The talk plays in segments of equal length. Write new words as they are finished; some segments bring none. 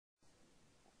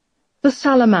The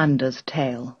Salamander's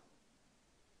Tale.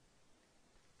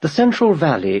 The Central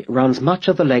Valley runs much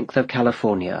of the length of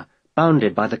California,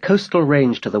 bounded by the coastal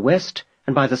range to the west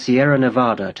and by the Sierra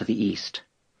Nevada to the east.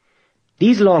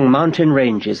 These long mountain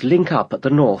ranges link up at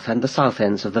the north and the south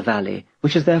ends of the valley,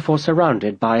 which is therefore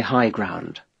surrounded by high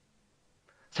ground.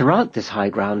 Throughout this high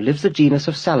ground lives a genus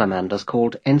of salamanders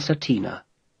called Ensatina.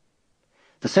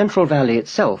 The Central Valley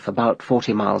itself, about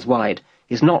 40 miles wide,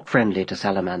 is not friendly to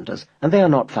salamanders, and they are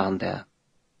not found there.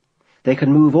 They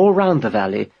can move all round the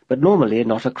valley, but normally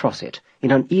not across it,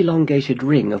 in an elongated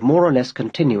ring of more or less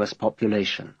continuous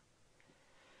population.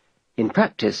 In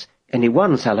practice, any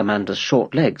one salamander's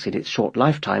short legs in its short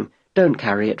lifetime don't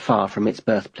carry it far from its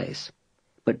birthplace.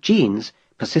 But genes,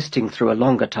 persisting through a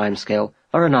longer time scale,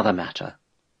 are another matter.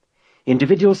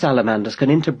 Individual salamanders can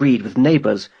interbreed with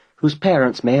neighbours whose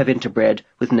parents may have interbred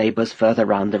with neighbours further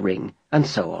round the ring, and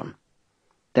so on.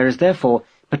 There is therefore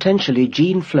potentially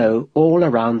gene flow all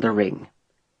around the ring.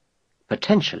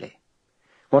 Potentially.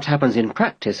 What happens in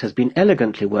practice has been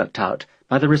elegantly worked out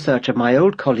by the research of my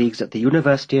old colleagues at the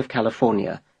University of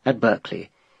California at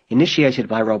Berkeley, initiated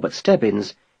by Robert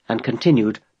Stebbins and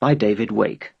continued by David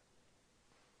Wake.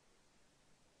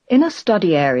 In a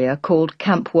study area called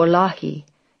Camp Wallahi,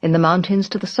 in the mountains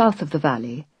to the south of the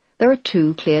valley, there are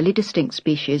two clearly distinct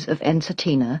species of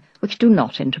Ensatina which do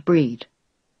not interbreed.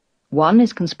 One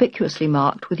is conspicuously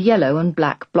marked with yellow and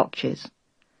black blotches.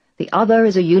 The other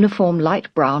is a uniform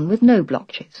light brown with no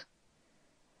blotches.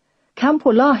 Camp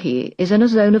Wallahi is in a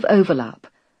zone of overlap,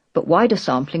 but wider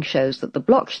sampling shows that the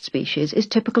blotched species is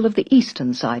typical of the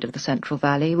eastern side of the Central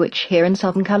Valley, which here in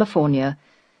Southern California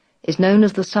is known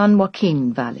as the San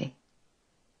Joaquin Valley.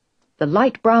 The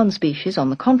light brown species, on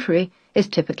the contrary, is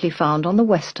typically found on the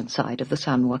western side of the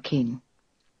San Joaquin.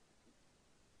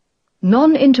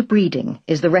 Non-interbreeding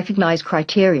is the recognized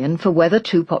criterion for whether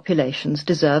two populations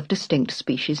deserve distinct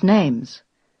species names.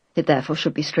 It therefore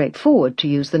should be straightforward to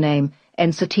use the name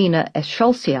Ensatina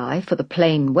eschscholzii for the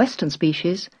plain western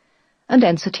species and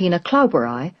Ensatina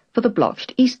clauberi for the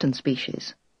blotched eastern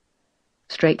species.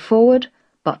 Straightforward,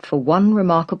 but for one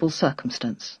remarkable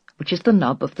circumstance, which is the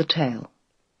nub of the tale.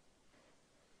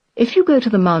 If you go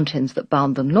to the mountains that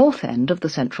bound the north end of the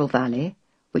Central Valley,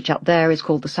 which up there is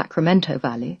called the Sacramento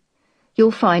Valley, you'll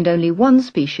find only one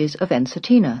species of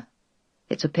Ensatina.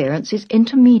 Its appearance is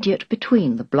intermediate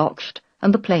between the blotched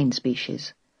and the plain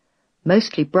species,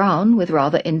 mostly brown with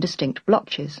rather indistinct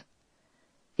blotches.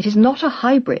 It is not a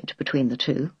hybrid between the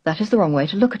two. That is the wrong way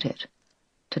to look at it.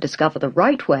 To discover the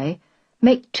right way,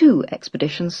 make 2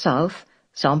 expeditions south,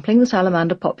 sampling the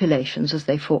salamander populations as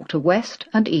they fork to west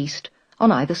and east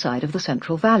on either side of the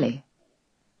Central Valley.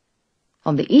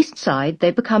 On the east side,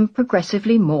 they become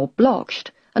progressively more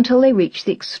blotched until they reach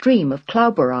the extreme of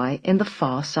clauberi in the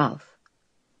far south.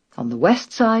 On the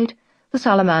west side, the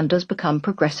salamanders become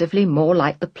progressively more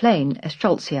like the plain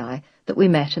eschscholzii that we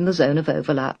met in the zone of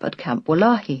overlap at Camp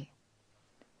Wallahi.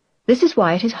 This is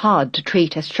why it is hard to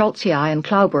treat eschscholzii and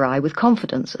clauberi with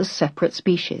confidence as separate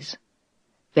species.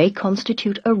 They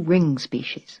constitute a ring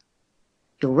species.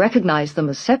 You'll recognize them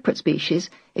as separate species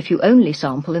if you only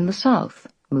sample in the south.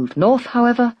 Move north,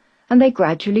 however, and they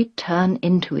gradually turn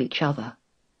into each other.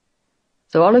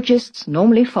 Zoologists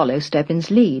normally follow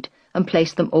Stebbins' lead and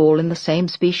place them all in the same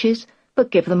species, but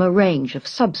give them a range of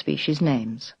subspecies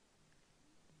names.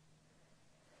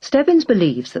 Stebbins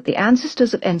believes that the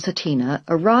ancestors of Ensatina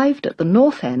arrived at the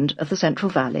north end of the Central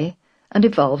Valley and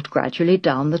evolved gradually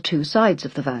down the 2 sides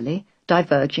of the valley,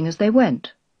 diverging as they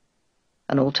went.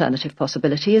 An alternative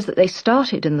possibility is that they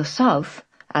started in the south,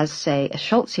 as, say,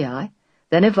 eschscholzii,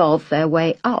 then evolved their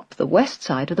way up the west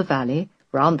side of the valley,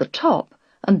 round the top,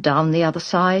 and down the other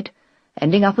side,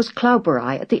 ending up as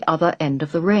clauberi at the other end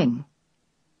of the ring.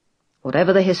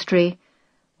 Whatever the history,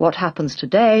 what happens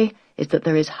today is that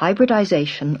there is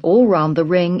hybridization all round the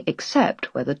ring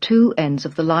except where the 2 ends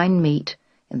of the line meet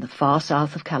in the far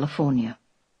south of California.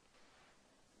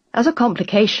 As a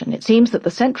complication, it seems that the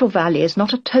Central Valley is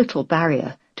not a total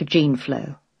barrier to gene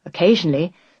flow.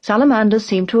 Occasionally, salamanders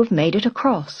seem to have made it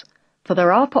across, for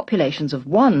there are populations of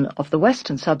one of the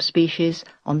western subspecies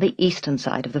on the eastern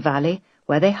side of the valley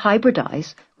where they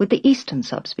hybridize with the eastern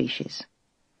subspecies.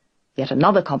 Yet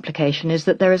another complication is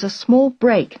that there is a small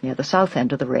break near the south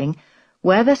end of the ring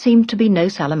where there seem to be no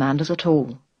salamanders at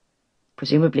all.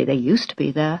 Presumably they used to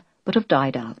be there, but have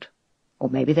died out. Or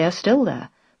maybe they are still there,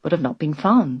 but have not been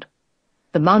found.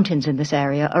 The mountains in this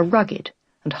area are rugged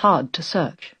and hard to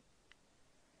search.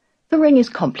 The ring is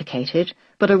complicated,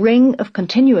 but a ring of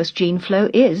continuous gene flow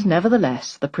is,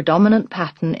 nevertheless, the predominant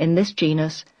pattern in this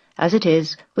genus, as it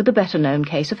is with the better-known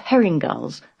case of herring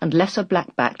gulls and lesser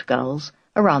black-backed gulls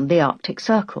around the Arctic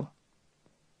Circle.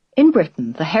 In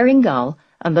Britain, the herring gull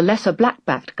and the lesser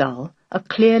black-backed gull are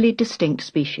clearly distinct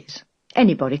species.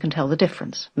 Anybody can tell the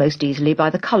difference, most easily by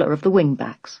the colour of the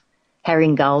wingbacks.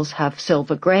 Herring gulls have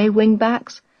silver-grey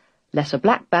wingbacks, lesser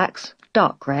blackbacks,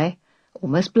 dark grey,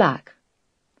 almost black.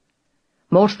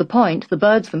 More to the point, the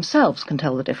birds themselves can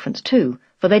tell the difference too,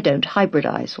 for they don't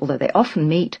hybridize, although they often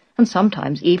meet and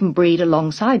sometimes even breed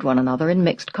alongside one another in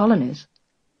mixed colonies.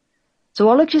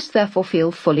 Zoologists therefore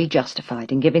feel fully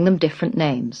justified in giving them different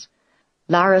names,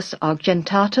 Larus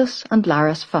argentatus and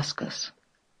Larus fuscus.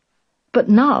 But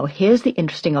now here's the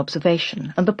interesting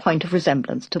observation and the point of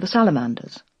resemblance to the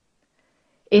salamanders.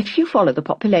 If you follow the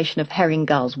population of herring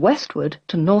gulls westward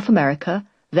to North America,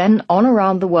 then on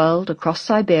around the world, across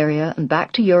Siberia and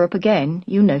back to Europe again,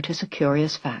 you notice a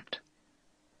curious fact.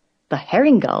 The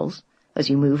herring gulls, as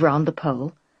you move round the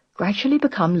pole, gradually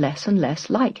become less and less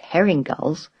like herring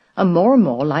gulls and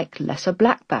more like lesser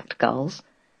black-backed gulls,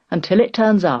 until it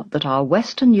turns out that our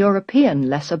Western European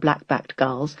lesser black-backed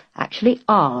gulls actually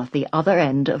are the other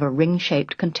end of a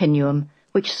ring-shaped continuum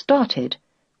which started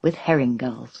with herring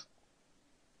gulls.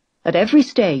 At every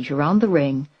stage around the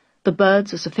ring, the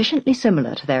birds are sufficiently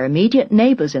similar to their immediate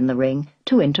neighbours in the ring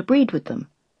to interbreed with them,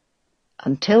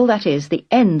 until, that is, the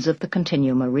ends of the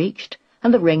continuum are reached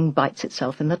and the ring bites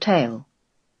itself in the tail.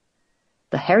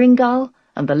 The herring gull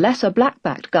and the lesser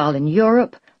black-backed gull in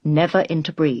Europe never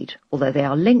interbreed, although they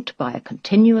are linked by a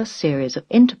continuous series of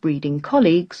interbreeding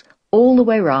colleagues all the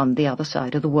way round the other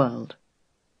side of the world.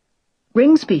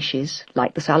 Ring species,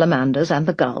 like the salamanders and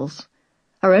the gulls,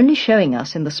 are only showing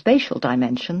us in the spatial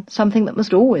dimension something that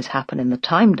must always happen in the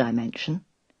time dimension.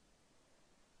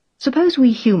 Suppose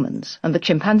we humans and the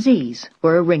chimpanzees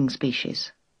were a ring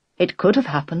species. It could have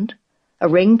happened, a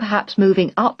ring perhaps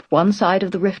moving up one side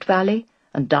of the Rift Valley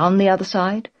and down the other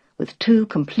side, with two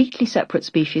completely separate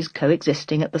species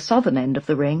coexisting at the southern end of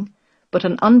the ring, but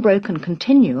an unbroken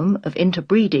continuum of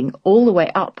interbreeding all the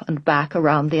way up and back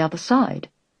around the other side.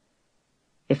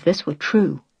 If this were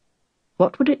true,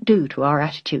 what would it do to our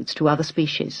attitudes to other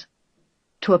species,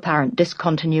 to apparent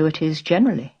discontinuities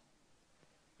generally?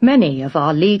 Many of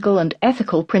our legal and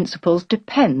ethical principles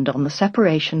depend on the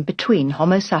separation between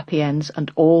Homo sapiens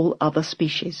and all other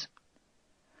species.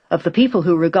 Of the people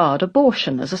who regard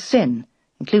abortion as a sin,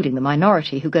 including the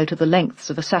minority who go to the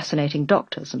lengths of assassinating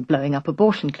doctors and blowing up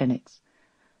abortion clinics,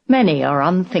 many are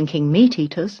unthinking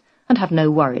meat-eaters and have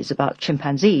no worries about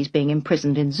chimpanzees being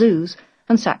imprisoned in zoos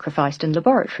and sacrificed in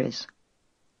laboratories.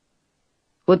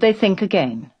 Would they think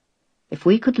again if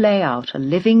we could lay out a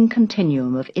living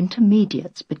continuum of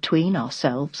intermediates between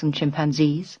ourselves and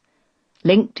chimpanzees,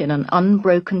 linked in an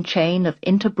unbroken chain of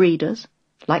interbreeders,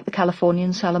 like the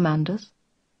Californian salamanders?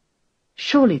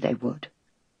 Surely they would.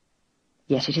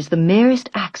 Yet it is the merest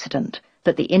accident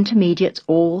that the intermediates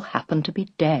all happen to be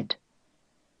dead.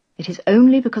 It is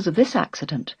only because of this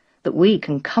accident that we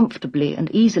can comfortably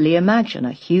and easily imagine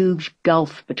a huge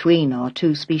gulf between our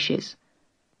two species,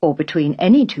 or between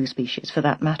any two species for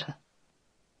that matter.